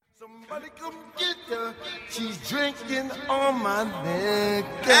Somebody come get her. She's drinking on my neck.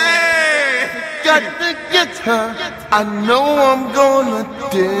 Hey! Got to get her. I know I'm gonna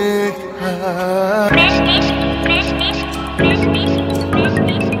dig her.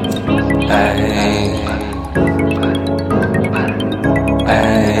 Hey.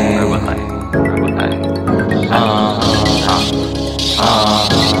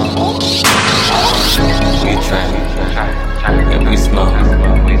 We drink and we smoke.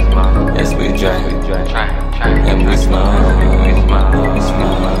 Yes, we drink and we smoke.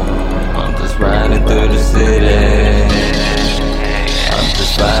 I'm just riding through the city. I'm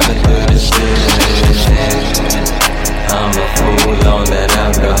just vibing through the city. I'm a fool on that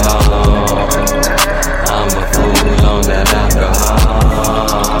alcohol. I'm a fool on that alcohol.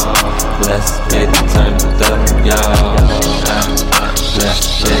 Let's get turned up, y'all. Let's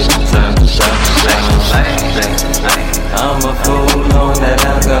get turned up, y'all. I'm a fool on that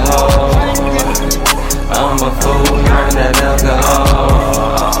alcohol. I'm a fool on that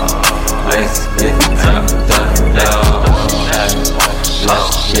alcohol. Let's get turned up, y'all.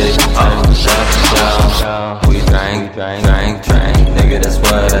 Let's get turned up, y'all. We drink, nigga, that's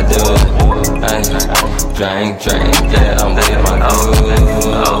what I do. Drink, yeah, I'm with my crew.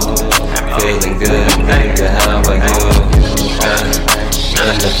 Feeling good, nigga, how about you?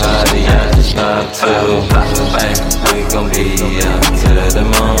 In the party, I just love to. We gon' be up to the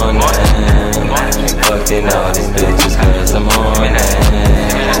morning. Fucking all these bitches cause I'm horny.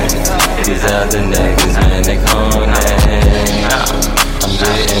 These other niggas, man, they corny. I'm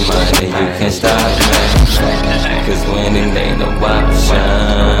getting money, you can't stop me. Cause winning ain't no option.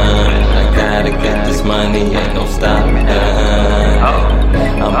 I gotta get this money, ain't no stopping.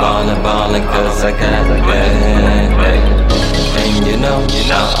 I'm ballin' cause I got it. And you know,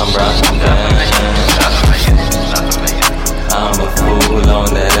 I'm rockin' down. I'm a fool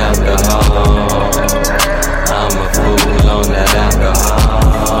on that alcohol. I'm a fool on that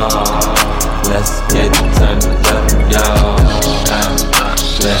alcohol. Let's get turned up, y'all.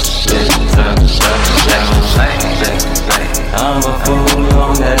 Let's get turned up, y'all. I'm a fool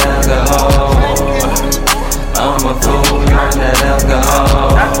on that alcohol. I'm a fool on that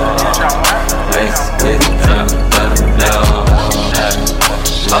alcohol. Let's get turned up, y'all.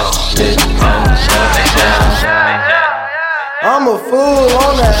 Let's get turned up, y'all. I'm a fool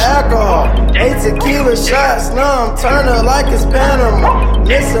on the alcohol. 8 tequila shots, now I'm turning like it's Panama.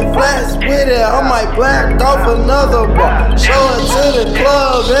 Mixing flats with it, I might black off another bar. Show it to the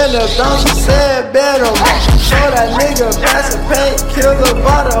club and the bouncer said better more. Show that nigga pass a painkiller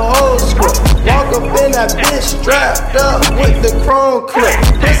by the whole script. Walk up in that bitch strapped up with the chrome clip.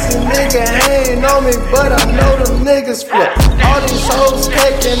 Pussy nigga ain't on me, but I know them niggas flip. All these hoes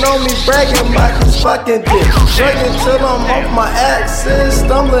caking on me, bragging about this fucking dick. Drinking till I'm off my accent,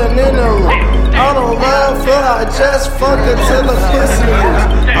 stumbling in the room. I don't love her, I just fuck her till the pussy loose.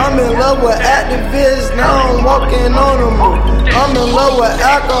 I'm in love with activists, now I'm walking on the move. I'm in love with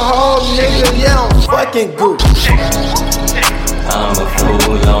alcohol, nigga, yeah, I'm fucking good. I'm a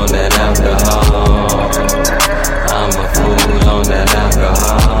fool on that alcohol. I'm a fool on that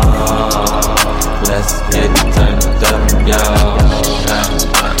alcohol. Let's get turned up, y'all.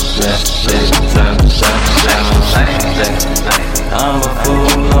 Let's get turned up, y'all. I'm a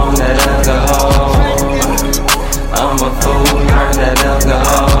fool on that alcohol. I'm a fool on that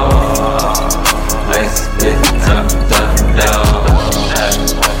alcohol. Let's get turned up, y'all.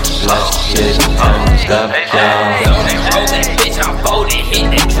 Let's get turned up, y'all. Rolling, bitch, I'm folding, hit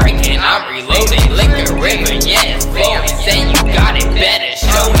the drink and I'm reloading. Liquor river, yes, flowing. Say you got it, better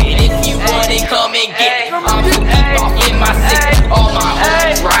show it. If you want it, come and get it. I'm too deep off in my city. All my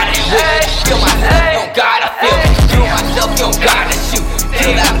homies riding with me. Feel myself, you don't gotta feel me. Feel myself, you don't gotta shoot.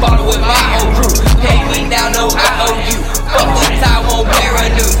 Fill that bottle with my whole crew. Pay me now, no I owe you. Fuck the time, won't wear a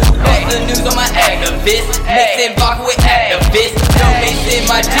news. Fuck the news on my activist. Mixing vodka with activists. Don't mix in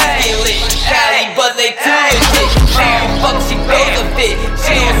my juice get lit. Cali buzz, they too legit. She don't fuck, she goes a fit.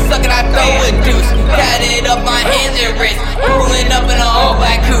 She don't suck and I throw a deuce. Tatted up my hands and wrists. Pulling up in an all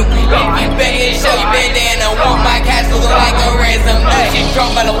black coupe. If you begging, show you been there and I want my cash looking like a ransom. She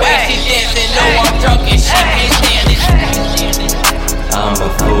drunk by the way she dancing. No, I'm drunk and she can't stand it. I'm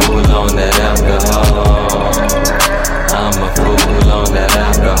a fool on that alcohol. I'm a fool on that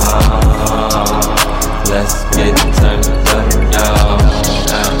alcohol. Let's get turned up, y'all.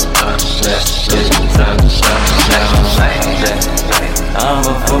 Let's get turned up, y'all. I'm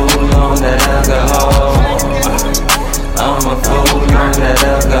a fool on that alcohol. I'm a fool on that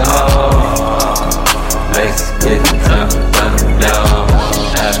alcohol. Let's get turned up, y'all.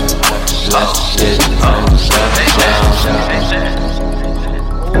 Let's get turned up, y'all.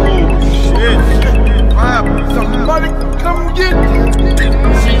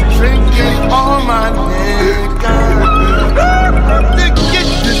 all my nigga. To get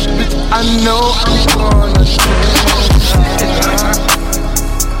this bitch, I know I'm gonna take her.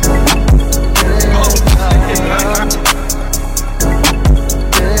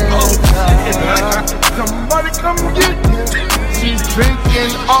 Somebody come get her. She's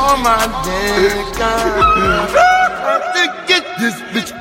drinking all my nigga. To get this bitch.